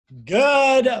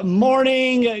Good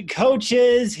morning,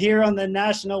 coaches, here on the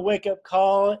National Wake Up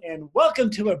Call, and welcome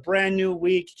to a brand new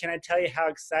week. Can I tell you how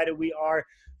excited we are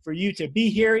for you to be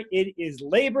here? It is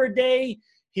Labor Day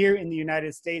here in the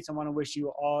United States. I want to wish you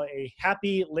all a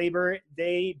happy Labor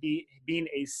Day, being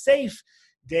a safe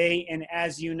day. And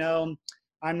as you know,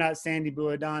 I'm not Sandy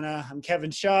Buadana. I'm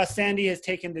Kevin Shaw. Sandy has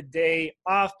taken the day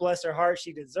off. Bless her heart.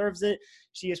 She deserves it.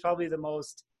 She is probably the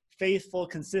most faithful,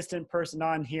 consistent person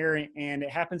on here, and it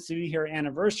happens to be her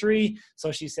anniversary.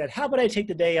 So she said, how about I take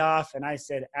the day off? And I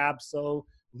said,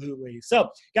 absolutely. So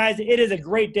guys, it is a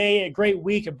great day, a great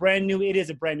week, it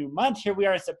is a brand new month. Here we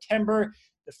are in September.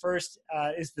 The first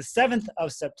is the 7th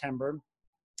of September.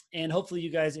 And hopefully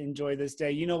you guys enjoy this day.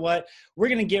 You know what? We're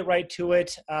going to get right to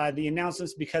it, the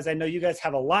announcements, because I know you guys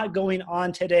have a lot going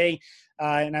on today,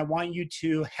 and I want you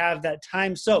to have that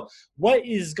time. So what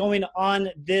is going on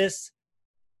this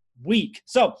week?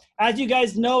 So as you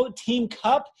guys know, Team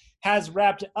Cup has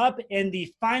wrapped up and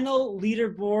the final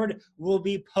leaderboard will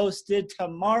be posted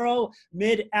tomorrow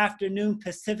mid-afternoon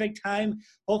Pacific time.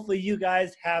 Hopefully you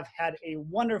guys have had a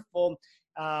wonderful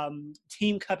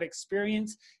Team Cup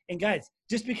experience. And guys,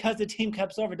 just because the Team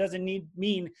Cup's over doesn't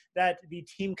mean that the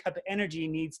Team Cup energy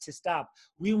needs to stop.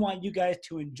 We want you guys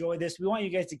to enjoy this. We want you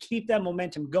guys to keep that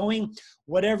momentum going.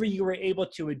 Whatever you were able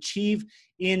to achieve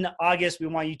in August, we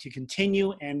want you to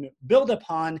continue and build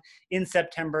upon in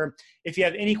September. If you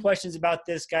have any questions about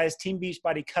this, guys,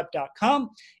 teambeachbodycup.com.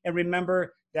 And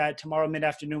remember that tomorrow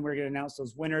mid-afternoon, we're going to announce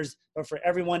those winners. But for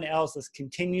everyone else, let's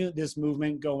continue this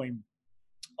movement going.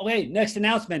 Okay, next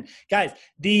announcement. Guys,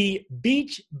 the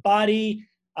Beachbody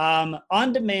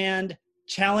On-Demand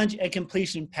Challenge and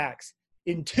Completion Packs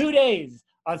in 2 days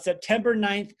on September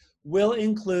 9th will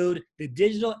include the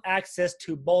digital access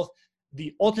to both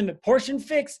the Ultimate Portion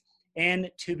Fix and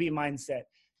To Be Mindset.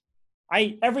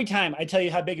 Every time I tell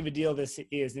you how big of a deal this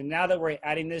is, and now that we're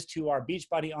adding this to our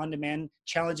Beachbody On-Demand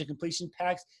Challenge and Completion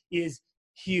Packs is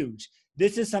huge.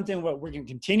 This is something what we're going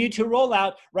to continue to roll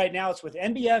out. Right now it's with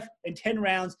MBF and 10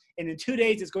 rounds, and in 2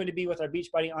 days it's going to be with our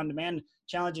Beachbody On Demand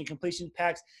Challenge and Completion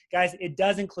Packs. Guys, it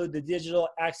does include the digital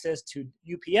access to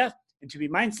UPF and To Be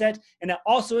Mindset, and it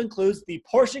also includes the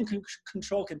portion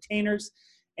control containers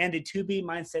and the To Be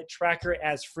Mindset tracker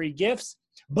as free gifts.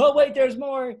 But wait, there's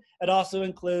more. It also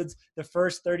includes the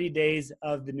first 30 days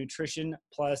of the Nutrition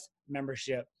Plus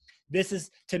membership. This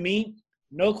is, to me,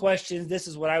 no questions, this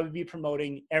is what I would be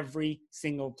promoting every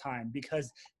single time,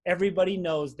 because everybody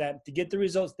knows that to get the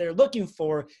results they're looking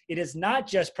for, it is not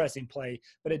just pressing play,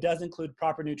 but it does include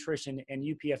proper nutrition, and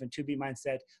UPF and To Be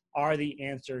Mindset are the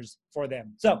answers for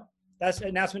them. So that's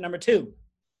announcement number 2.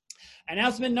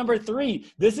 Announcement number 3.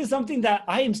 This is something that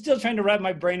I am still trying to wrap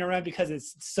my brain around because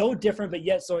it's so different, but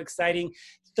yet so exciting.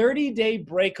 30-day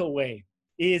breakaway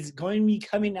is going to be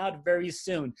coming out very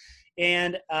soon.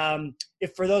 And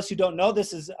if for those who don't know,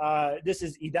 this is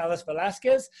Idalis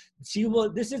Velasquez.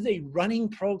 This is a running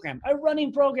program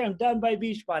done by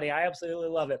Beachbody. I absolutely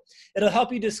love it. It'll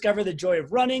help you discover the joy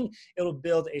of running. It'll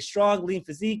build a strong, lean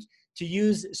physique to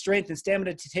use strength and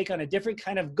stamina to take on a different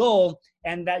kind of goal.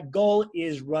 And that goal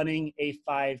is running a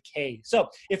 5K. So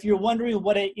if you're wondering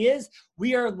what it is,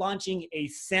 we are launching a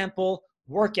sample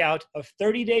workout of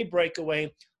 30-day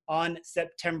breakaway on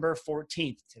September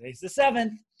 14th. Today's the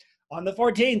 7th. On the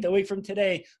 14th, a week from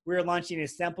today, we're launching a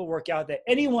sample workout that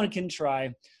anyone can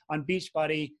try on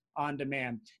Beachbody On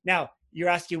Demand. Now, you're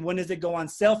asking, when does it go on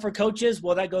sale for coaches?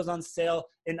 Well, that goes on sale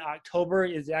in October.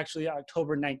 It's actually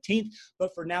October 19th.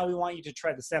 But for now, we want you to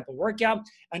try the sample workout,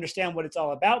 understand what it's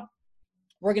all about.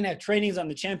 We're going to have trainings on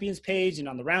the champions page and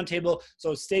on the roundtable,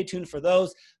 so stay tuned for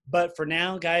those. But for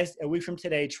now, guys, a week from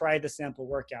today, try the sample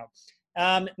workout.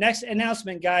 Next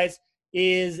announcement, guys,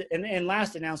 and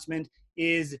last announcement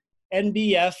is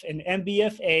NBF and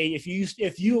NBFA.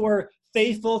 If you were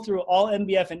faithful through all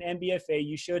NBF and NBFA,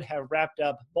 you should have wrapped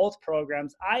up both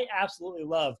programs. I absolutely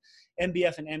love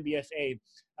NBF and NBFA.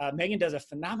 Megan does a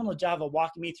phenomenal job of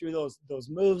walking me through those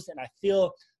moves, and I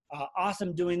feel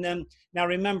awesome doing them. Now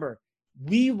remember,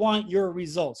 we want your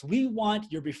results. We want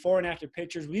your before and after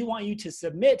pictures. We want you to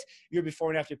submit your before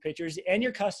and after pictures, and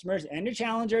your customers and your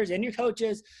challengers and your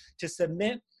coaches to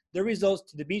submit the results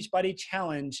to the Beachbody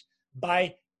Challenge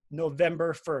by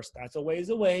November 1st. That's a ways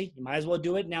away. You might as well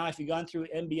do it now. If you've gone through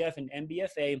NBF and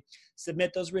NBFA,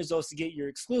 submit those results to get your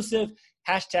exclusive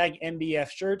 #NBF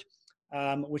shirt,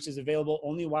 which is available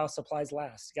only while supplies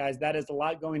last. Guys, that is a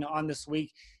lot going on this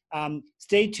week.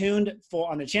 Stay tuned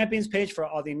on the champions page for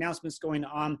all the announcements going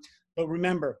on. But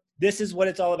remember, this is what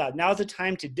it's all about. Now's the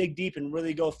time to dig deep and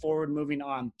really go forward moving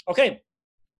on. Okay,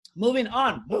 Moving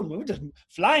on. Boom, we're just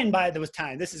flying by those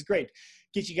time. This is great.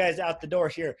 Get you guys out the door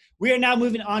here. We are now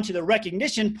moving on to the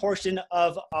recognition portion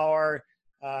of our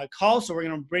call. So we're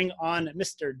going to bring on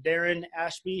Mr. Darren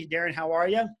Ashby. Darren, how are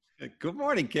you? Good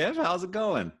morning, Kev. How's it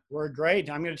going? We're great.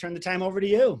 I'm going to turn the time over to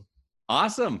you.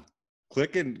 Awesome.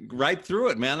 Clicking right through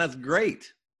it, man. That's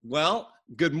great. Well,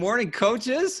 good morning,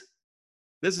 coaches.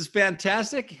 This is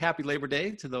fantastic. Happy Labor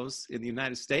Day to those in the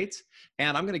United States.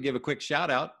 And I'm going to give a quick shout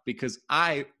out because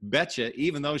I bet you,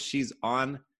 even though she's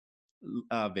on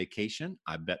vacation,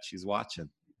 I bet she's watching.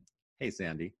 Hey,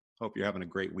 Sandy. Hope you're having a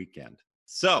great weekend.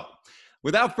 So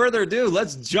without further ado,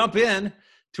 let's jump in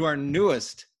to our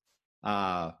newest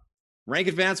rank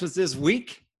advancements this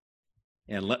week.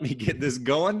 And let me get this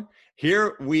going.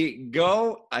 Here we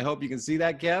go. I hope you can see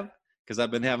that, Kev, because I've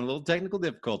been having a little technical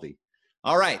difficulty.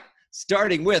 All right.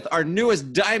 Starting with our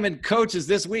newest diamond coaches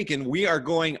this week, and we are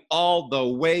going all the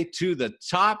way to the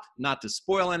top. Not to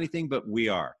spoil anything, but we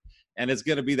are. And it's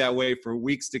going to be that way for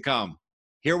weeks to come.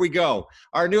 Here we go.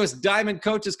 Our newest diamond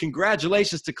coaches,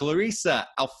 congratulations to Clarissa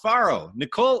Alfaro,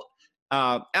 Nicole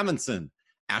Emonson,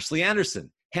 Ashley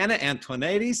Anderson, Hannah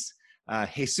Antoinettis,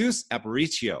 Jesus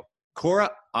Aparicio,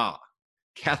 Cora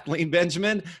Kathleen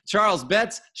Benjamin, Charles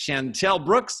Betts, Chantel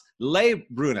Brooks, Leigh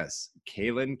Brunas,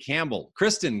 Kaylin Campbell,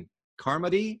 Kristen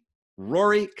Carmody,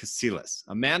 Rory Casillas,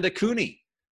 Amanda Cooney,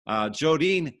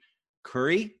 Jodine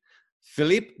Curry,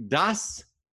 Philippe Das,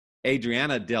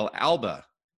 Adriana Del Alba,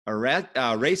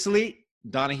 Racely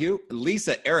Donahue,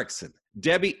 Lisa Erickson,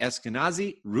 Debbie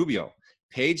Eskenazi Rubio,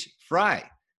 Paige Fry,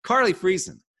 Carly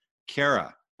Friesen,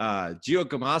 Kara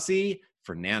Giacomasi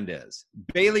Fernandez,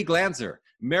 Bailey Glanzer,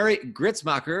 Mary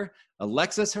Gritzmacher,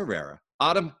 Alexis Herrera,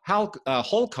 Autumn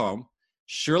Holcomb,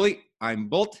 Shirley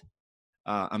Imbolt,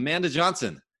 Amanda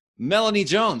Johnson, Melanie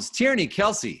Jones, Tierney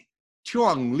Kelsey,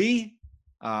 Tuong Lee,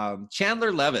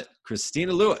 Chandler Levitt,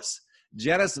 Christina Lewis,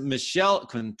 Janice Michelle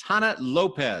Quintana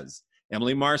Lopez,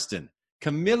 Emily Marston,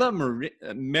 Camilla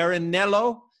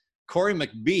Marinello, Corey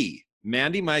McBee,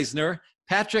 Mandy Meisner,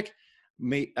 Patrick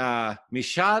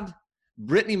Mishad,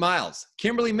 Brittany Miles,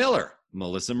 Kimberly Miller,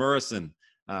 Melissa Murrison,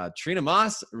 Trina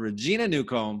Moss, Regina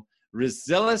Newcomb,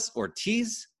 Rizelis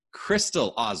Ortiz,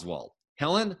 Crystal Oswald,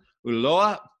 Helen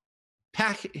Uloa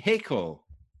Pacheco,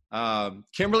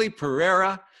 Kimberly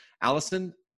Pereira,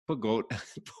 Allison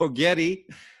Poggetti,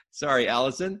 sorry,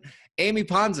 Allison, Amy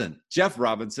Ponzin, Jeff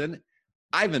Robinson,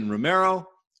 Ivan Romero,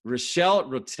 Rochelle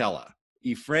Rotella,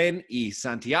 Efrain E.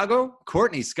 Santiago,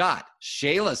 Courtney Scott,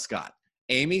 Shayla Scott,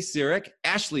 Amy Sirik,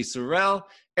 Ashley Sorrell,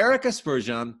 Erica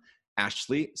Spurgeon,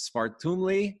 Ashley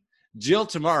Spartumley, Jill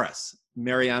Tamaris,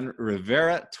 Marianne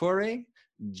Rivera Torre,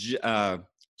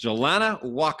 Jolana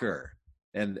Walker,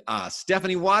 and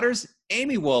Stephanie Waters,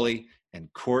 Amy Woolley,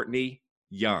 and Courtney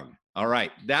Young. All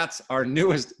right, that's our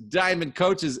newest Diamond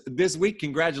coaches this week.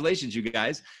 Congratulations, you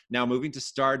guys. Now moving to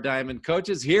Star Diamond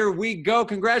coaches. Here we go.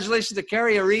 Congratulations to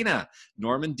Carrie Arena,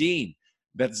 Norman Dean,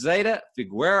 Bethsaida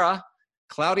Figuera,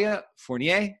 Claudia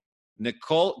Fournier,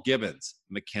 Nicole Gibbons,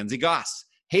 Mackenzie Goss,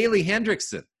 Haley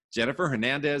Hendrickson, Jennifer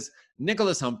Hernandez,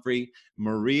 Nicholas Humphrey,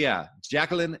 Maria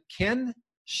Jacqueline Ken,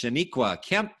 Shaniqua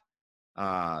Kemp,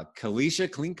 Kalisha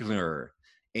Klinkner,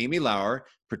 Amy Lauer,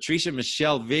 Patricia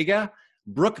Michelle Vega,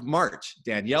 Brooke March,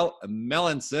 Danielle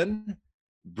Melanson,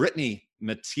 Brittany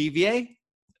Mativier,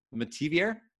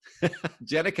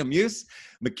 Jenica Muse,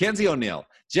 Mackenzie O'Neill,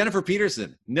 Jennifer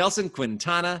Peterson, Nelson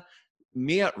Quintana,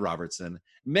 Mia Robertson,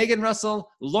 Megan Russell,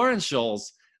 Lauren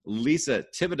Scholes, Lisa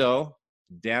Thibodeau,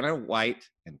 Dana White,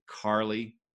 and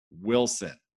Carly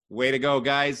Wilson. Way to go,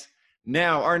 guys.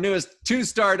 Now, our newest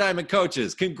two-star Diamond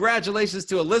coaches. Congratulations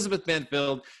to Elizabeth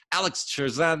Benfield, Alex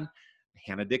Cherzan,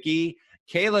 Hannah Dickey,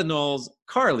 Kayla Knowles,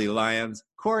 Carly Lyons,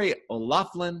 Corey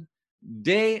O'Loughlin,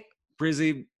 Day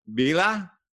Prizibila,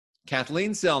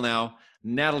 Kathleen Selnow,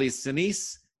 Natalie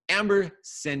Sinise, Amber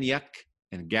Senyuk,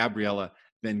 and Gabriella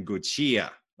Benguchia.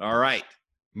 All right,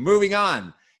 moving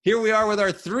on. Here we are with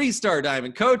our three-star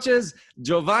Diamond coaches,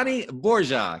 Giovanni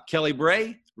Borgia, Kelly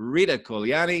Bray, Rita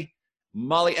Coliani,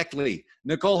 Molly Eckley,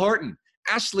 Nicole Horton,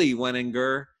 Ashley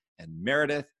Wenninger, and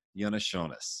Meredith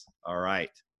Yonashonis. All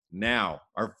right. Now,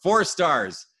 our 4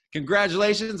 stars.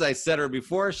 Congratulations. I said her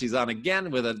before. She's on again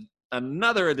with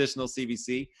another additional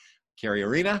CBC. Carrie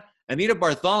Arena, Anita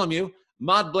Bartholomew,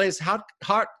 Maud Blaze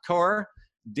Hartcore,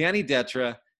 Danny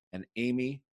Detra, and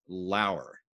Amy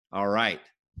Lauer. All right.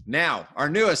 Now, our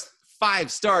newest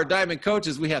 5-star Diamond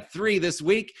coaches. We have 3 this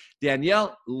week.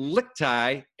 Danielle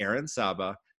Lichtai, Aaron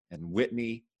Saba, and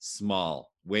Whitney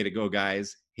Small. Way to go,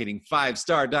 guys. Hitting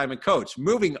 5-star Diamond coach.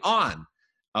 Moving on.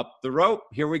 Up the rope,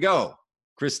 here we go.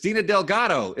 Christina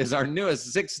Delgado is our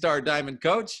newest 6-star Diamond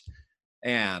coach.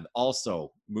 And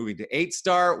also moving to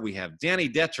 8-star, we have Danny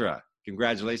Detra.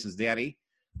 Congratulations, Danny.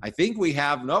 I think we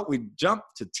jumped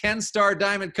to 10-star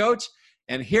diamond coach.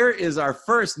 And here is our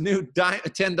first new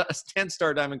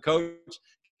 10-star diamond coach.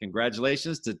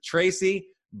 Congratulations to Tracy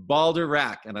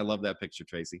Balderak. And I love that picture,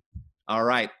 Tracy. All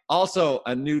right. Also,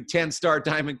 a new 10-star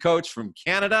diamond coach from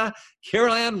Canada,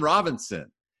 Carol Ann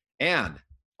Robinson. And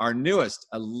our newest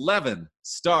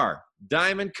 11-star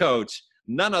diamond coach,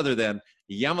 none other than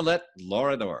Yamilet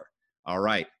Lorador. All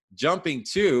right. Jumping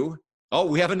to,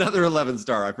 we have another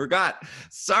 11-star. I forgot.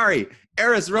 Sorry.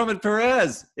 Eris Roman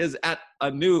Perez is at a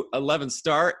new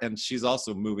 11-star, and she's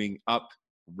also moving up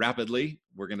rapidly.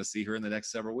 We're going to see her in the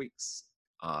next several weeks.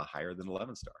 Higher than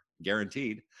 11-star,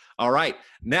 guaranteed. All right,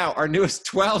 now our newest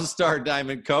 12-star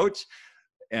diamond coach,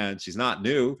 and she's not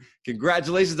new.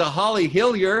 Congratulations to Holly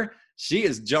Hillier. She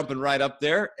is jumping right up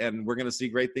there, and we're going to see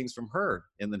great things from her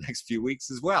in the next few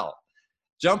weeks as well.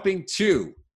 Jumping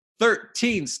to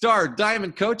 13-star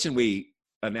diamond coach, and we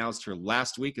announced her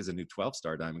last week as a new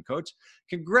 12-star diamond coach.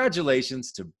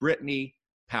 Congratulations to Brittany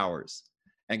Powers.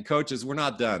 And coaches, we're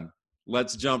not done.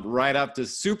 Let's jump right up to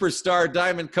superstar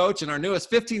diamond coach and our newest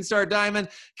 15-star diamond.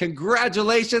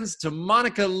 Congratulations to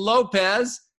Monica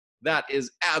Lopez. That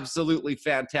is absolutely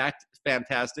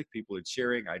fantastic. People are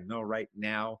cheering, I know, right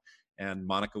now. And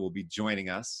Monica will be joining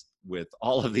us with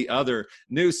all of the other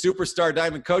new superstar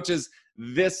diamond coaches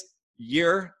this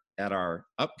year at our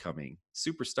upcoming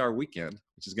Superstar Weekend,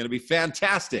 which is going to be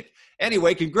fantastic.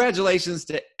 Anyway, congratulations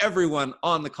to everyone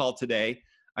on the call today.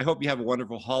 I hope you have a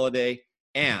wonderful holiday.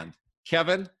 And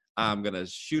Kevin, I'm going to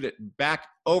shoot it back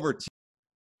over to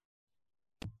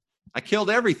you. I killed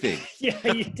everything.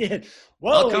 Yeah, you did.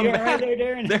 Whoa, you're right there,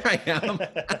 Darren. There I am.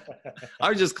 I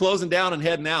was just closing down and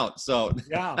heading out. So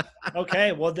yeah.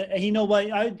 Okay. Well, you know what?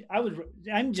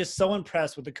 I'm just so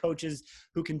impressed with the coaches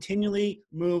who continually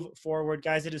move forward.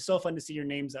 Guys, it is so fun to see your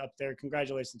names up there.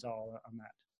 Congratulations to all on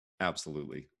that.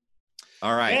 Absolutely.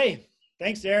 All right. Hey.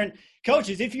 Thanks, Darren.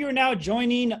 Coaches, if you are now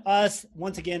joining us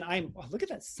once again, look at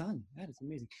that sun. That is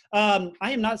amazing. I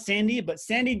am not Sandy, but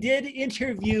Sandy did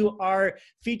interview our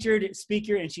featured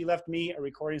speaker, and she left me a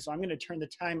recording. So I'm going to turn the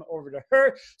time over to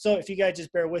her. So if you guys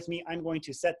just bear with me, I'm going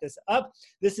to set this up.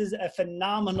 This is a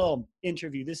phenomenal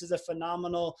interview. This is a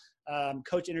phenomenal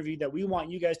coach interview that we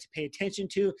want you guys to pay attention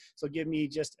to. So give me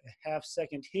just a half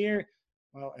second here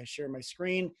while I share my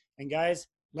screen. And guys,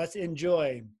 let's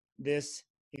enjoy this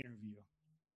interview.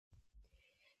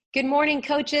 Good morning,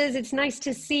 coaches. It's nice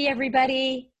to see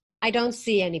everybody. I don't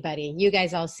see anybody. You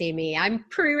guys all see me. I'm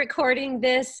pre-recording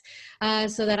this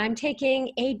so that I'm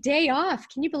taking a day off.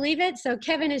 Can you believe it? So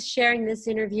Kevin is sharing this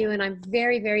interview, and I'm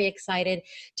very, very excited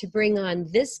to bring on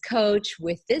this coach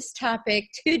with this topic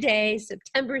today,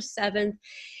 September 7th.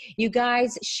 You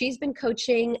guys, she's been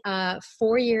coaching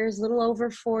 4 years, a little over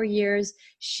 4 years.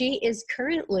 She is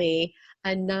currently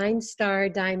a 9-star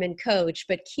diamond coach,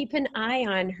 but keep an eye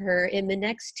on her in the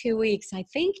next 2 weeks. I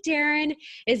think Darren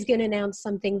is going to announce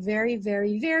something very,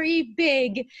 very, very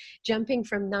big, jumping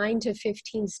from 9 to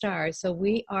 15 stars. So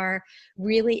we are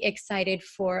really excited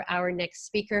for our next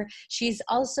speaker. She's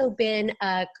also been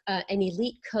an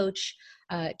elite coach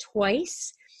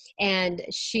twice. And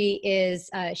she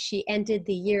ended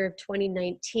the year of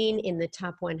 2019 in the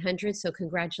top 100. So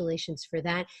congratulations for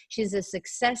that. She's a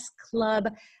Success Club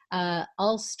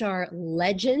All-Star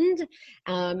legend.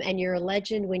 And you're a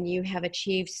legend when you have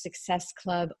achieved Success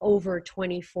Club over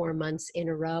 24 months in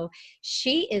a row.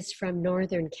 She is from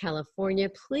Northern California.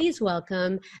 Please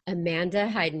welcome Amanda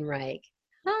Heidenreich.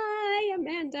 Hi,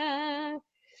 Amanda.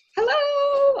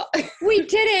 Hello. We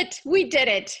did it. We did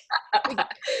it.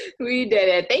 We did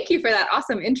it. Thank you for that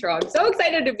awesome intro. I'm so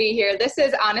excited to be here. This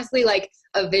is honestly like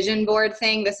a vision board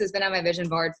thing. This has been on my vision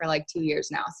board for like 2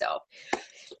 years now. So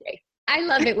yay. I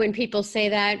love it when people say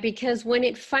that, because when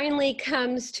it finally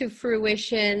comes to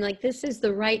fruition, like this is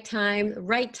the right time,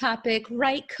 right topic,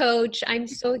 right coach. I'm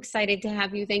so excited to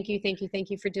have you. Thank you, thank you, thank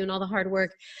you for doing all the hard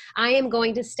work. I am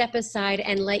going to step aside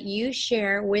and let you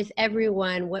share with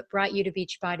everyone what brought you to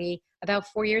Beachbody about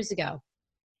 4 years ago.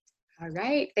 All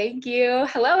right. Thank you.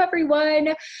 Hello,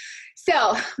 everyone.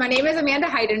 So my name is Amanda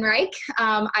Heidenreich.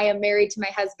 I am married to my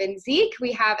husband, Zeke.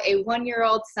 We have a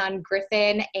 1-year-old son,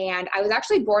 Griffin, and I was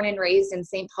actually born and raised in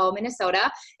St. Paul,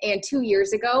 Minnesota, and 2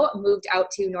 years ago moved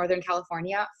out to Northern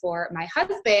California for my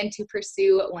husband to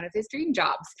pursue one of his dream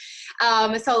jobs.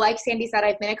 So like Sandy said,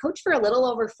 I've been a coach for a little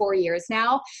over 4 years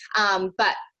now,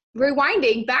 but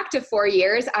rewinding back to 4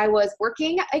 years, I was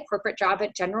working a corporate job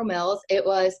at General Mills. It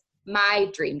was my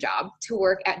dream job to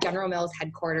work at General Mills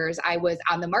headquarters. I was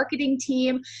on the marketing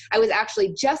team. I was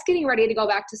actually just getting ready to go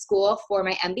back to school for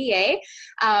my MBA.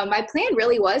 My plan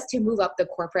really was to move up the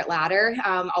corporate ladder.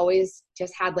 Always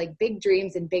just had like big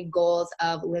dreams and big goals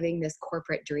of living this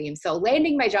corporate dream. So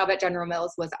landing my job at General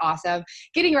Mills was awesome.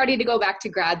 Getting ready to go back to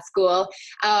grad school.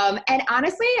 And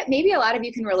honestly, maybe a lot of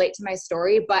you can relate to my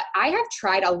story, but I have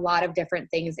tried a lot of different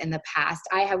things in the past.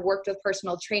 I have worked with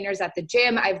personal trainers at the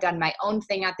gym. I've done my own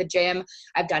thing at the gym.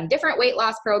 I've done different weight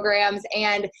loss programs,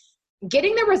 and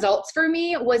getting the results for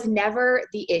me was never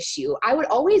the issue. I would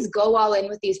always go all in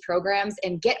with these programs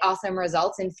and get awesome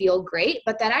results and feel great,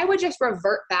 but then I would just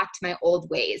revert back to my old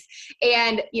ways.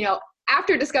 And,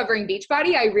 after discovering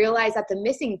Beachbody, I realized that the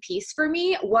missing piece for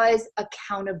me was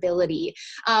accountability.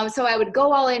 So I would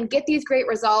go all in, get these great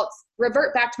results,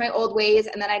 revert back to my old ways,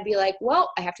 and then I'd be like,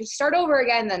 well, I have to start over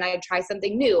again. Then I'd try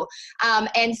something new.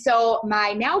 And so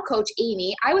my now coach,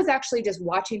 Amy, I was actually just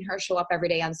watching her show up every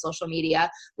day on social media.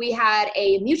 We had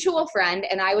a mutual friend,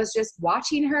 and I was just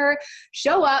watching her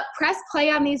show up, press play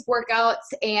on these workouts,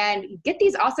 and get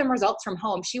these awesome results from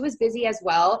home. She was busy as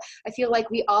well. I feel like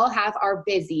we all have our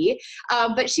busy.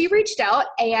 But she reached out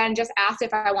and just asked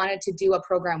if I wanted to do a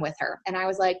program with her. And I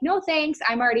was like, no, thanks.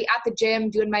 I'm already at the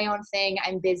gym doing my own thing.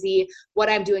 I'm busy. What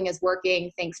I'm doing is working.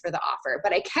 Thanks for the offer.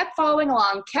 But I kept following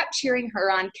along, kept cheering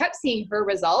her on, kept seeing her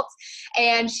results.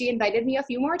 And she invited me a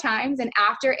few more times. And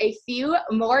after a few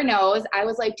more no's, I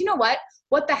was like, do you know what?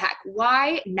 What the heck?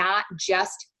 Why not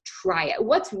just try it?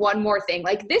 What's one more thing?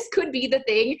 Like, this could be the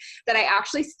thing that I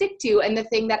actually stick to, and the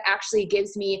thing that actually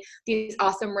gives me these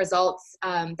awesome results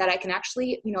that I can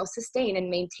actually, sustain and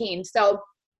maintain. So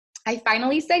I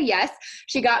finally said yes.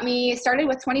 She got me started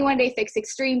with 21 Day Fix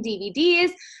Extreme DVDs.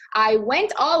 I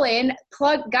went all in,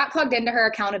 got plugged into her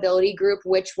accountability group,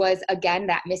 which was, again,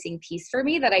 that missing piece for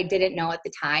me that I didn't know at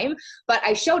the time. But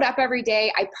I showed up every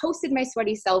day. I posted my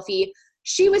sweaty selfie.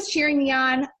 She was cheering me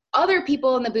on. Other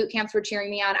people in the boot camps were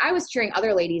cheering me on. I was cheering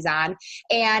other ladies on,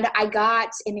 and I got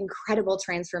an incredible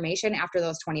transformation after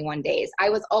those 21 days. I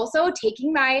was also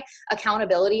taking my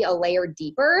accountability a layer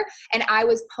deeper, and I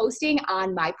was posting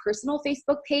on my personal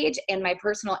Facebook page and my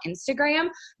personal Instagram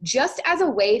just as a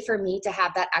way for me to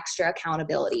have that extra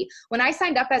accountability. When I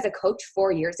signed up as a coach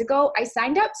 4 years ago, I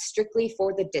signed up strictly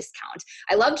for the discount.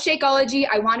 I loved Shakeology.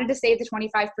 I wanted to save the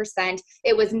 25%.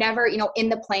 It was never, in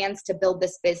the plans to build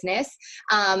this business.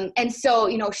 And so,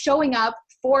 showing up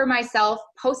for myself,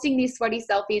 posting these sweaty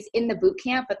selfies in the boot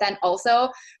camp, but then also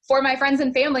for my friends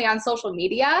and family on social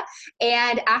media.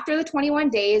 And after the 21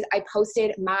 days, I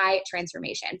posted my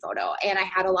transformation photo. And I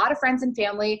had a lot of friends and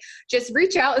family just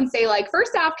reach out and say, like,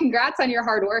 first off, congrats on your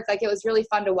hard work. Like, it was really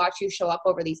fun to watch you show up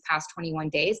over these past 21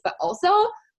 days, but also,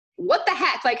 what the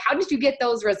heck? Like, how did you get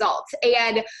those results?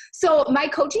 And so my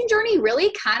coaching journey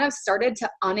really kind of started to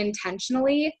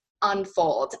unintentionally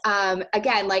unfold.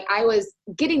 Again, like, I was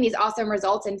getting these awesome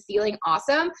results and feeling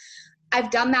awesome. I've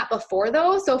done that before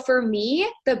though. So for me,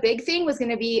 the big thing was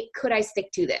going to be, could I stick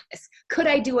to this? Could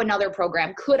I do another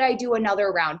program? Could I do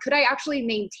another round? Could I actually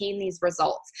maintain these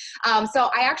results? So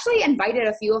I actually invited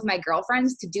a few of my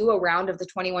girlfriends to do a round of the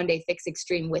 21 Day Fix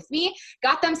Extreme with me,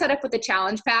 got them set up with the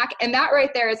challenge pack. And that right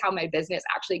there is how my business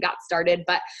actually got started.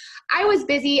 But I was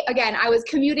busy. Again, I was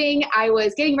commuting. I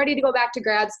was getting ready to go back to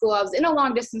grad school. I was in a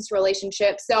long distance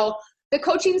relationship. So the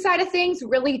coaching side of things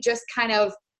really just kind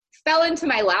of fell into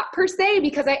my lap per se,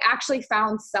 because I actually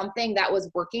found something that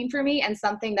was working for me and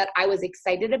something that I was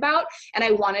excited about, and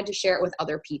I wanted to share it with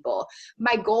other people.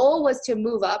 My goal was to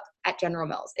move up at General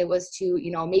Mills. It was to,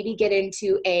 maybe get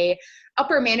into a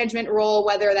upper management role,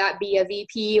 whether that be a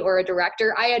VP or a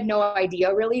director. I had no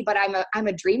idea really, but I'm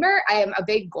a dreamer. I am a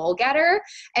big goal getter.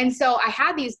 And so I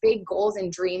had these big goals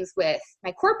and dreams with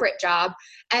my corporate job.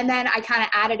 And then I kind of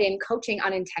added in coaching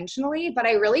unintentionally, but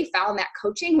I really found that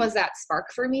coaching was that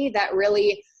spark for me that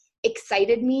really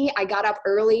excited me. I got up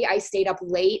early, I stayed up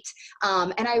late,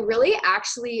 and I really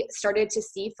actually started to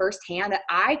see firsthand that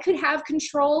I could have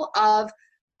control of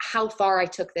how far I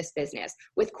took this business.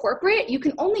 With corporate, you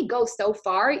can only go so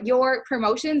far. Your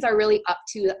promotions are really up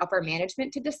to the upper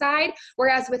management to decide.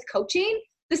 Whereas with coaching,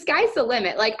 the sky's the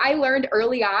limit. Like, I learned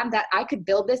early on that I could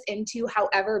build this into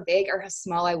however big or how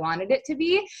small I wanted it to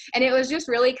be. And it was just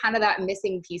really kind of that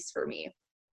missing piece for me.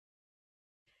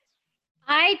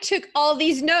 I took all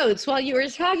these notes while you were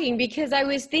talking, because I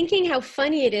was thinking how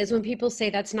funny it is when people say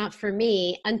that's not for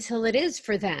me until it is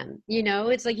for them.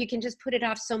 It's like you can just put it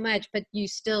off so much, but you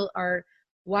still are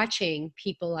watching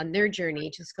people on their journey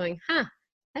just going,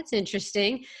 that's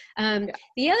interesting.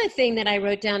 The other thing that I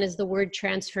wrote down is the word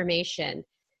transformation.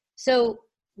 So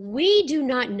we do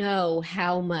not know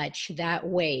how much that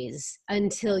weighs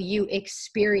until you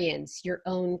experience your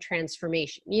own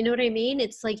transformation. You know what I mean?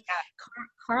 It's like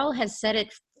Carl has said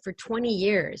it for 20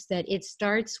 years, that it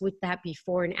starts with that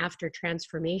before and after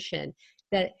transformation,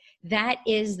 that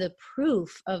is the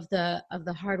proof of the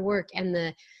hard work.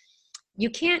 And you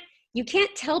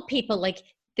can't tell people like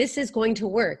this is going to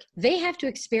work. They have to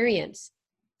experience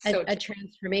a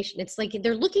transformation. It's like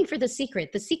they're looking for the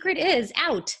secret. The secret is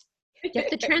out.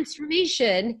 Get the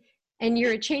transformation and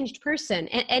you're a changed person.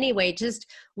 Anyway, just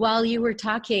while you were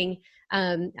talking,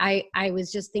 I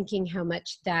was just thinking how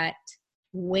much that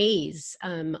weighs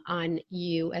on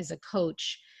you as a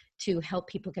coach to help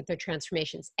people get their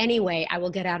transformations. Anyway, I will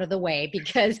get out of the way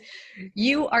because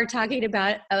you are talking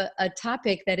about a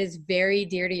topic that is very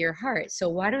dear to your heart. So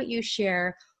why don't you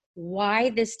share why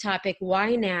this topic,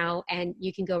 why now, and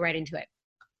you can go right into it.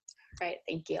 Right,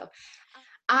 thank you.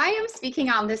 I am speaking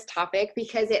on this topic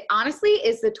because it honestly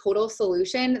is the total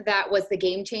solution that was the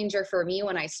game changer for me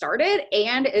when I started,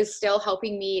 and is still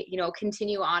helping me,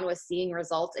 continue on with seeing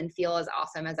results and feel as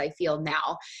awesome as I feel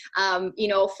now.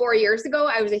 4 years ago,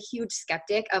 I was a huge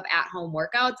skeptic of at-home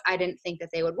workouts. I didn't think that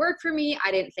they would work for me.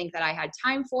 I didn't think that I had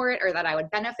time for it or that I would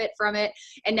benefit from it.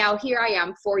 And now here I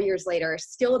am 4 years later,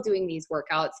 still doing these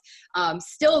workouts,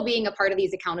 still being a part of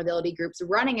these accountability groups,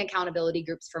 running accountability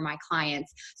groups for my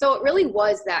clients. So it really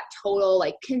was that total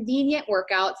like convenient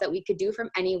workouts that we could do from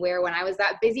anywhere. When I was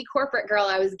that busy corporate girl,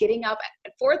 I was getting up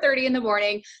at 4:30 in the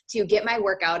morning to get my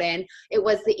workout in. It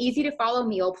was the easy to follow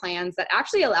meal plans that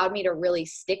actually allowed me to really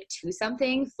stick to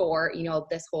something for,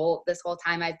 this whole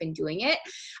time I've been doing it.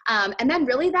 And then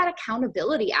really that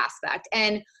accountability aspect.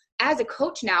 And as a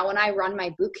coach now, when I run my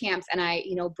boot camps and I,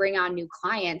 bring on new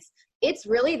clients, it's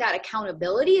really that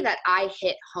accountability that I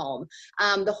hit home.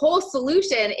 The whole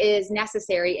solution is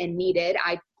necessary and needed.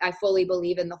 I fully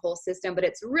believe in the whole system, but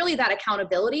it's really that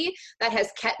accountability that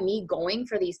has kept me going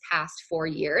for these past 4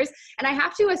 years. And I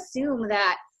have to assume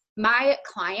that my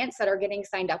clients that are getting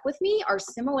signed up with me are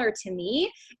similar to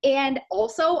me and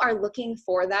also are looking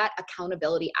for that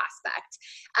accountability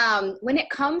aspect. When it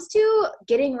comes to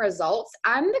getting results,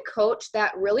 I'm the coach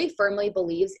that really firmly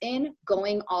believes in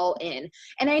going all in.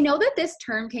 And I know that this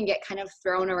term can get kind of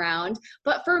thrown around,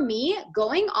 but for me,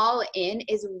 going all in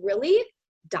is really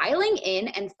dialing in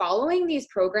and following these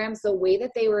programs the way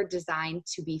that they were designed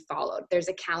to be followed. There's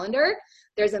a calendar,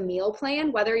 there's a meal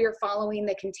plan, whether you're following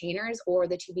the containers or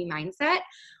the To Be Mindset,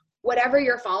 whatever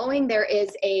you're following, there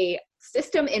is a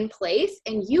system in place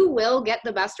and you will get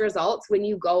the best results when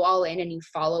you go all in and you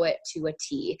follow it to a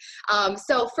T.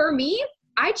 So for me,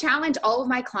 I challenge all of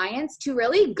my clients to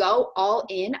really go all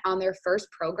in on their first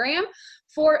program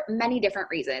for many different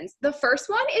reasons. The first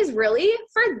one is really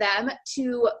for them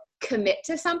to commit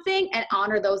to something and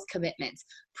honor those commitments.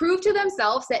 Prove to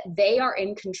themselves that they are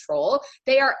in control.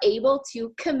 They are able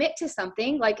to commit to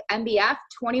something like MBF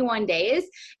 21 days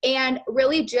and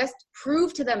really just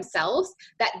prove to themselves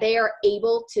that they are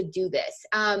able to do this.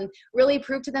 Really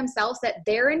prove to themselves that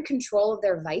they're in control of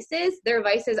their vices. Their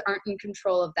vices aren't in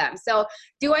control of them. So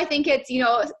do I think it's,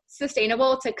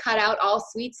 sustainable to cut out all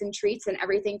sweets and treats and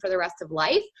everything for the rest of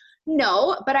life?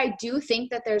 No, but I do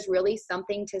think that there's really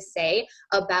something to say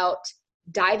about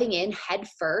diving in head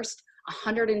first,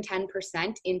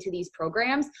 110% into these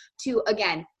programs to,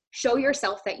 again, show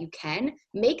yourself that you can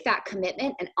make that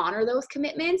commitment and honor those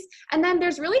commitments. And then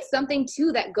there's really something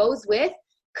too that goes with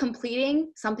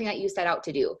completing something that you set out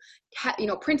to do.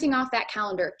 Printing off that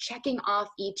calendar, checking off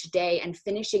each day and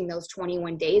finishing those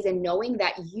 21 days and knowing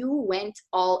that you went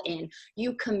all in.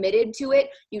 You committed to it.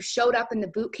 You showed up in the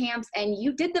boot camps and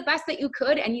you did the best that you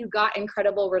could and you got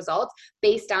incredible results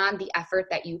based on the effort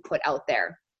that you put out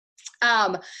there.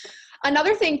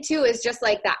 Another thing too is just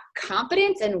like that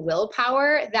confidence and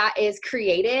willpower that is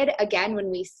created, again,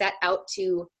 when we set out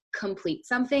to complete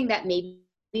something that maybe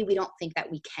we don't think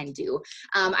that we can do.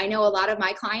 I know a lot of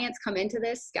my clients come into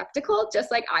this skeptical,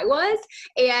 just like I was,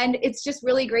 and it's just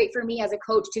really great for me as a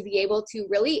coach to be able to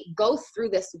really go through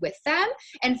this with them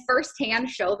and firsthand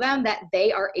show them that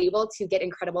they are able to get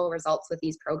incredible results with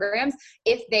these programs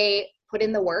if they put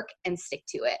in the work and stick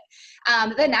to it.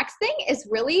 The next thing is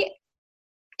really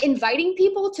inviting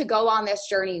people to go on this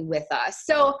journey with us.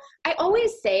 So I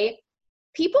always say,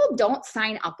 people don't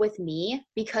sign up with me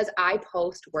because I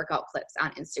post workout clips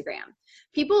on Instagram.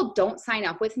 People don't sign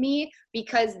up with me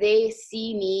because they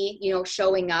see me,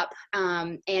 showing up,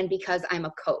 and because I'm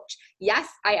a coach. Yes,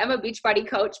 I am a Beachbody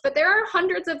coach, but there are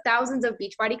hundreds of thousands of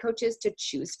Beachbody coaches to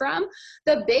choose from.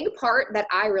 The big part that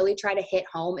I really try to hit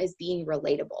home is being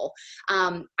relatable.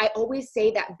 I always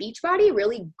say that Beachbody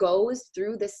really goes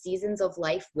through the seasons of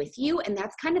life with you, and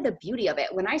that's kind of the beauty of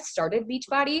it. When I started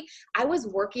Beachbody, I was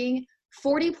working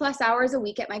 40 plus hours a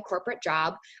week at my corporate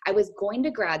job. I was going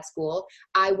to grad school.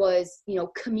 I was,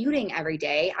 commuting every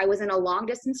day. I was in a long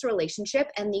distance relationship,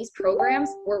 and these programs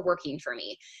were working for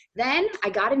me. Then I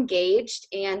got engaged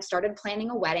and started planning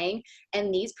a wedding,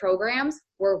 and these programs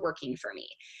were working for me.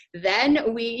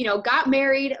 Then we, got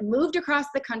married, moved across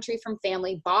the country from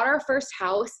family, bought our first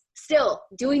house, still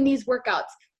doing these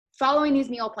workouts, following these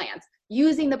meal plans,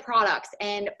 using the products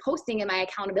and posting in my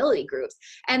accountability groups.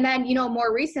 And then,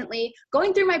 more recently,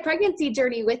 going through my pregnancy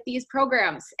journey with these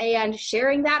programs and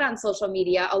sharing that on social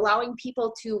media, allowing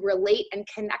people to relate and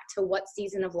connect to what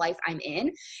season of life I'm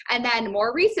in. And then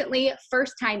more recently,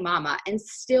 first time mama, and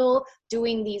still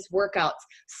doing these workouts,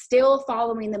 still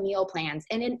following the meal plans.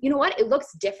 And you know what? It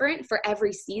looks different for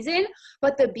every season,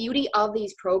 but the beauty of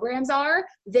these programs are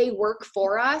they work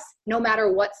for us no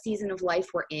matter what season of life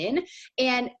we're in.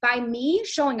 And by me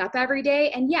showing up every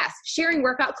day, and yes, sharing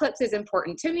workout clips is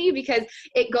important to me because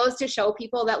it goes to show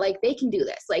people that they can do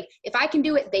this. If I can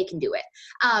do it, they can do it.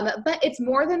 But it's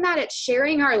more than that. It's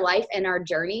sharing our life and our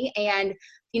journey, and,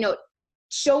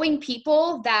 showing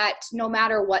people that no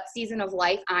matter what season of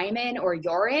life I'm in or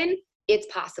you're in, it's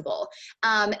possible.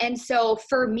 And so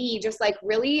for me, just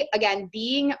really, again,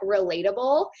 being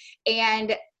relatable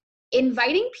and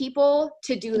inviting people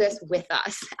to do this with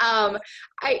us.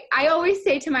 I always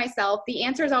say to myself, the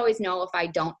answer is always no if I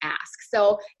don't ask.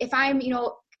 So if I'm,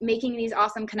 making these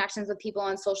awesome connections with people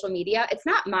on social media, it's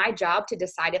not my job to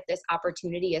decide if this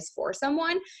opportunity is for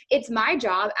someone. It's my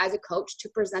job as a coach to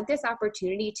present this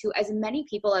opportunity to as many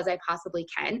people as I possibly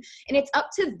can. And it's up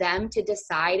to them to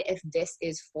decide if this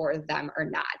is for them or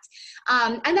not.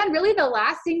 And then really the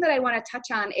last thing that I want to touch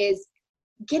on is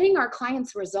getting our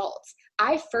clients results.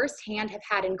 I firsthand have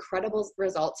had incredible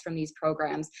results from these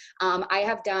programs. I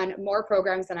have done more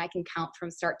programs than I can count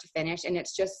from start to finish. And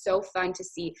it's just so fun to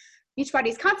see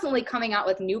Beachbody's constantly coming out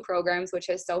with new programs, which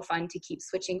is so fun to keep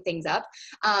switching things up.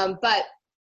 But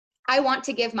I want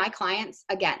to give my clients,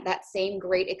 again, that same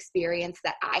great experience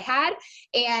that I had.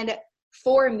 And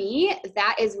for me,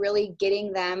 that is really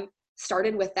getting them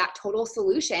started with that total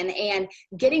solution and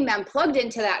getting them plugged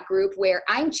into that group where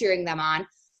I'm cheering them on.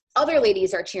 Other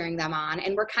ladies are cheering them on,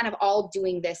 and we're kind of all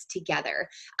doing this together.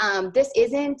 This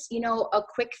isn't, a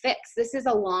quick fix. This is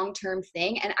a long-term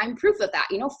thing, and I'm proof of that.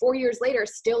 4 years later,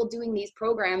 still doing these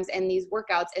programs and these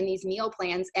workouts and these meal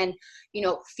plans and,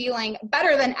 feeling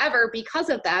better than ever because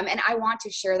of them, and I want to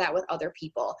share that with other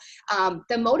people.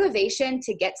 The motivation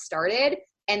to get started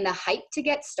and the hype to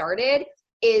get started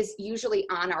is usually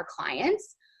on our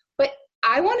clients, but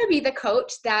I want to be the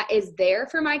coach that is there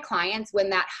for my clients when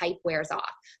that hype wears off.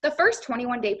 The first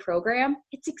 21-day program,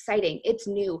 it's exciting. It's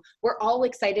new. We're all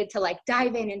excited to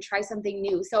dive in and try something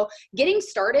new. So getting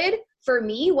started for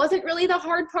me wasn't really the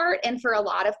hard part. And for a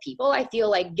lot of people, I feel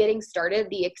like getting started,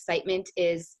 the excitement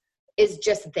is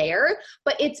just there,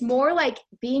 but it's more like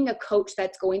being a coach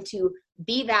that's going to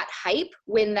be that hype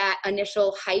when that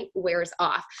initial hype wears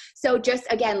off. So just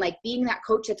again, being that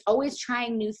coach that's always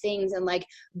trying new things and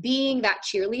being that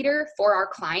cheerleader for our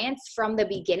clients from the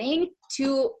beginning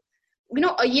to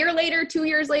a year later, 2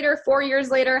 years later, 4 years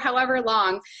later, however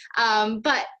long.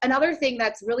 But another thing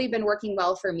that's really been working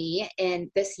well for me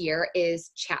in this year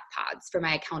is chat pods for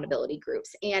my accountability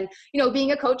groups. And,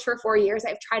 being a coach for 4 years,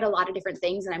 I've tried a lot of different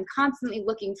things, and I'm constantly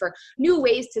looking for new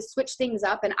ways to switch things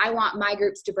up. And I want my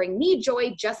groups to bring me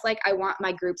joy, just like I want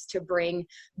my groups to bring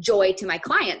joy to my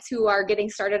clients who are getting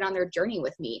started on their journey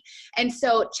with me. And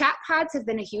so chat pods have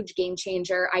been a huge game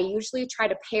changer. I usually try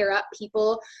to pair up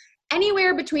people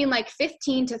anywhere between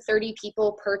 15 to 30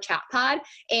 people per chat pod.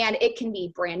 And it can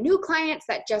be brand new clients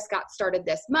that just got started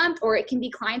this month, or it can be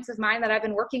clients of mine that I've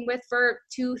been working with for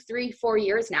 2, 3, 4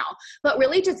 years now. But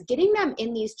really just getting them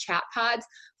in these chat pods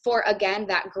for, again,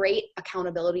 that great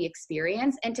accountability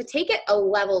experience. And to take it a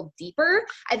level deeper,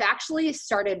 I've actually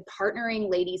started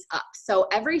partnering ladies up. So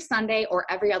every Sunday or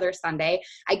every other Sunday,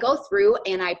 I go through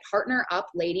and I partner up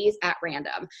ladies at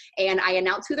random. And I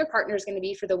announce who their partner is going to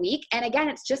be for the week. And again,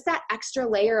 it's just that extra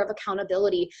layer of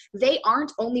accountability. They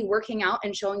aren't only working out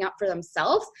and showing up for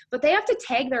themselves, but they have to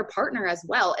tag their partner as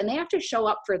well. And they have to show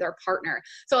up for their partner.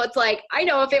 So it's I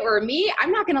know if it were me,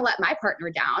 I'm not going to let my partner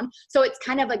down. So it's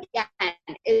kind of, again,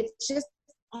 it's just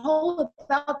all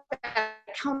about that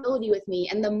accountability with me.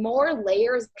 And the more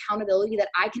layers of accountability that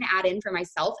I can add in for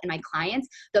myself and my clients,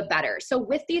 the better. So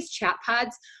with these chat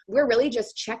pods, we're really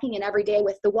just checking in every day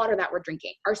with the water that we're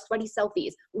drinking, our sweaty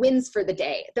selfies, wins for the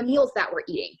day, the meals that we're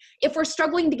eating. If we're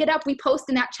struggling to get up, we post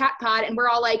in that chat pod and we're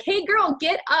all like, hey girl,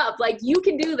 get up. Like, you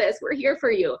can do this. We're here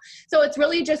for you. So it's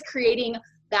really just creating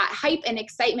that hype and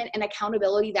excitement and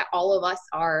accountability that all of us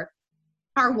are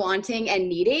wanting and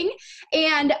needing.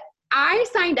 And I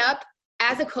signed up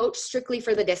as a coach strictly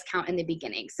for the discount in the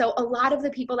beginning. So a lot of the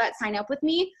people that sign up with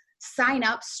me sign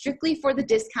up strictly for the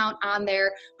discount on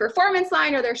their performance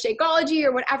line or their Shakeology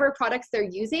or whatever products they're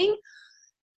using.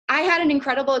 I had an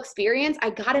incredible experience. I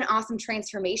got an awesome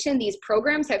transformation. These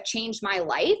programs have changed my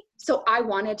life. So I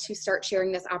wanted to start sharing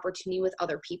this opportunity with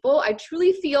other people. I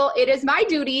truly feel it is my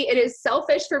duty. It is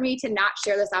selfish for me to not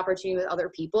share this opportunity with other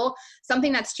people.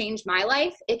 Something that's changed my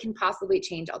life, it can possibly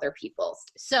change other people's.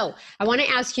 So I want to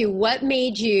ask you, what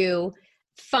made you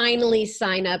finally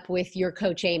sign up with your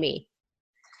coach, Amy?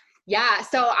 Yeah,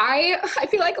 so I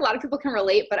feel like a lot of people can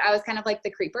relate, but I was kind of like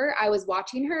the creeper. I was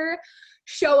watching her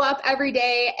show up every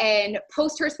day and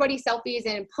post her sweaty selfies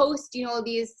and post,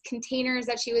 these containers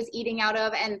that she was eating out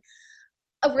of. And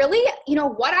really,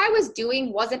 what I was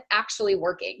doing wasn't actually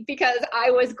working, because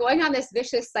I was going on this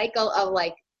vicious cycle of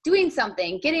like doing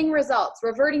something, getting results,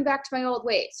 reverting back to my old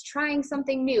ways, trying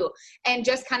something new, and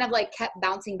just kind of like kept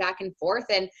bouncing back and forth.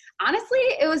 And honestly,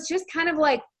 it was just kind of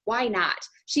like, why not?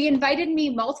 She invited me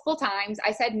multiple times.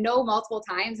 I said no multiple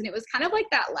times. And it was kind of like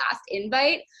that last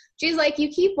invite. She's like, you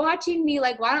keep watching me.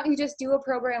 Like, why don't you just do a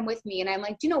program with me? And I'm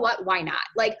like, do you know what? Why not?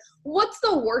 Like, what's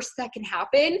the worst that can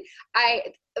happen?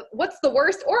 What's the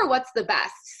worst or what's the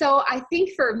best? So I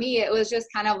think for me, it was just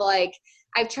kind of like,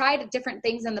 I've tried different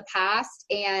things in the past,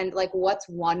 and like, what's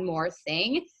one more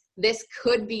thing? This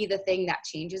could be the thing that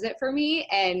changes it for me.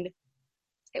 And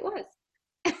it was.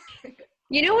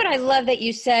 You know what I love that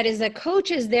you said is that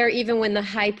coach is there even when the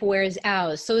hype wears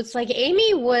out. So it's like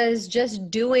Amy was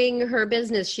just doing her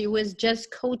business. She was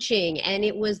just coaching, and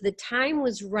the time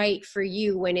was right for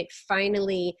you when it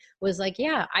finally was like,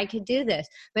 yeah, I could do this.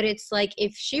 But it's like,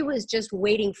 if she was just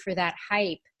waiting for that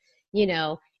hype,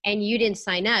 and you didn't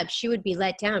sign up, she would be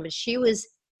let down. But she was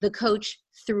the coach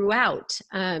throughout.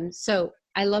 So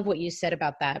I love what you said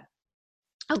about that.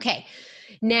 Okay,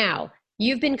 now,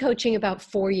 you've been coaching about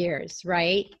 4 years,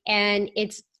 right? And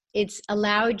it's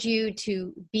allowed you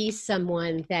to be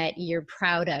someone that you're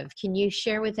proud of. Can you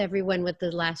share with everyone what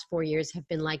the last 4 years have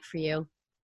been like for you?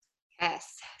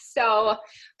 Yes. So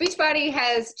Beachbody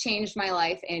has changed my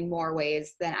life in more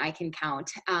ways than I can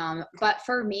count. But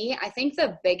for me, I think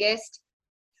the biggest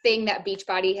thing that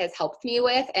Beachbody has helped me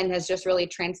with and has just really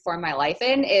transformed my life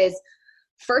in is,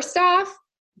 first off,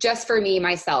 just for me,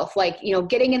 myself, like,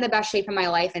 getting in the best shape of my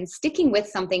life and sticking with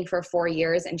something for 4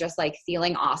 years and just like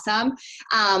feeling awesome.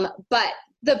 But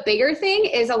the bigger thing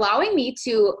is allowing me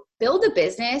to build a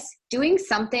business, doing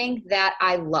something that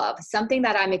I love, something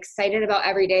that I'm excited about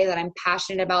every day, that I'm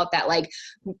passionate about, that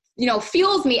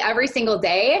fuels me every single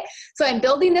day. So I'm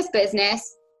building this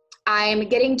business. I'm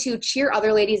getting to cheer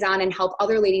other ladies on and help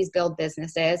other ladies build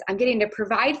businesses. I'm getting to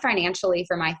provide financially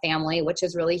for my family, which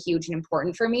is really huge and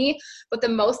important for me. But the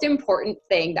most important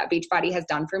thing that Beachbody has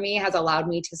done for me has allowed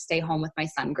me to stay home with my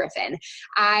son, Griffin.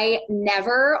 I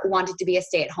never wanted to be a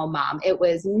stay-at-home mom. It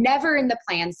was never in the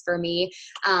plans for me.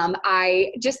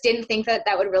 I just didn't think that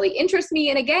would really interest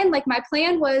me. And again, like, my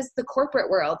plan was the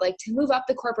corporate world, like to move up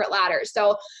the corporate ladder.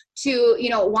 So to,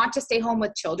 want to stay home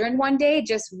with children one day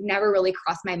just never really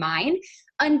crossed my mind,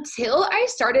 until I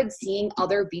started seeing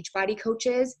other Beachbody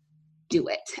coaches do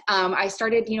it. I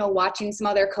started, watching some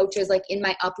other coaches like in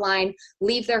my upline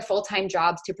leave their full-time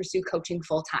jobs to pursue coaching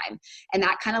full-time. And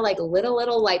that kind of like lit a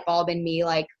little light bulb in me,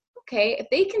 like, okay, if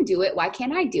they can do it, why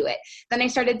can't I do it? Then I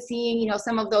started seeing,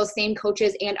 some of those same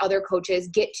coaches and other coaches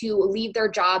get to leave their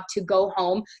job to go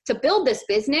home to build this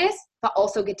business, but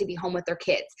also get to be home with their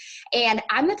kids. And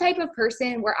I'm the type of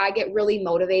person where I get really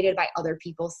motivated by other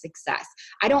people's success.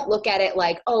 I don't look at it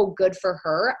like, oh, good for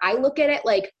her. I look at it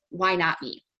like, why not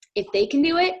me? If they can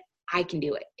do it, I can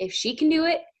do it. If she can do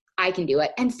it, I can do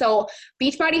it. And so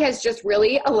Beachbody has just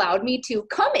really allowed me to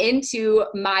come into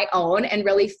my own and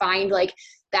really find like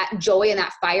that joy and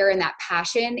that fire and that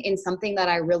passion in something that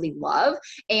I really love.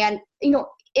 And,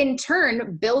 in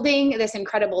turn, building this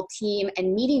incredible team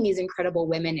and meeting these incredible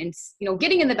women and,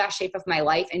 getting in the best shape of my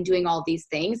life and doing all these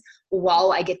things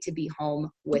while I get to be home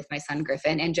with my son,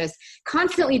 Griffin, and just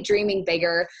constantly dreaming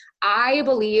bigger. I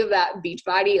believe that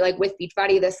with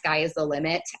Beachbody, the sky is the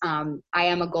limit. I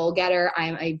am a goal getter.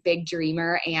 I'm a big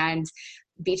dreamer. And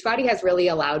Beachbody has really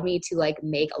allowed me to like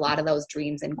make a lot of those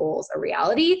dreams and goals a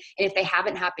reality. And if they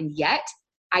haven't happened yet,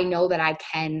 I know that I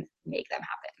can make them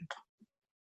happen.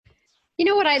 You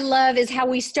know what I love is how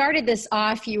we started this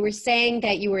off. You were saying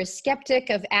that you were a skeptic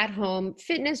of at-home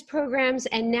fitness programs,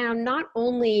 and now not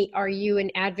only are you an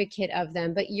advocate of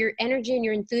them, but your energy and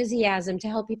your enthusiasm to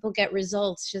help people get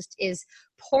results just is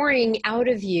pouring out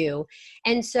of you.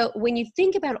 And so when you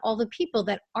think about all the people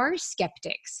that are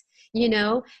skeptics, you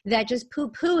know, that just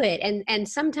poo-poo it, and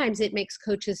sometimes it makes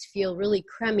coaches feel really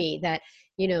crummy that,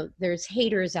 you know, there's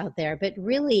haters out there, but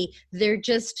really they're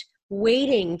just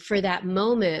waiting for that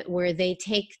moment where they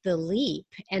take the leap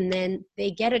and then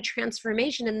they get a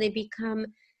transformation and they become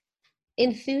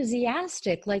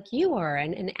enthusiastic like you are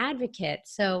and an advocate.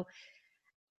 So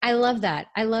I love that.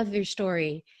 I love your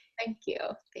story. Thank you.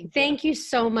 Thank you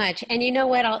so much. And you know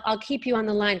what? I'll keep you on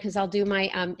the line because I'll do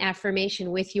my affirmation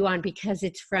with you on because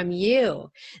it's from you.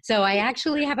 So I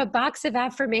actually have a box of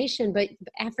affirmations,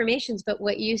 but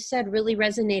what you said really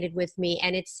resonated with me.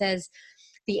 And it says,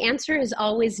 the answer is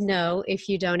always no if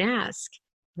you don't ask,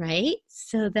 right?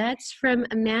 So that's from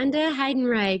Amanda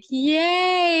Heidenreich.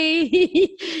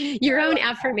 Yay! Your own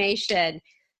affirmation.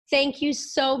 Thank you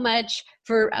so much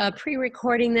for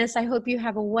pre-recording this. I hope you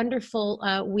have a wonderful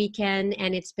weekend,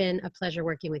 and it's been a pleasure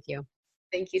working with you.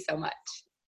 Thank you so much.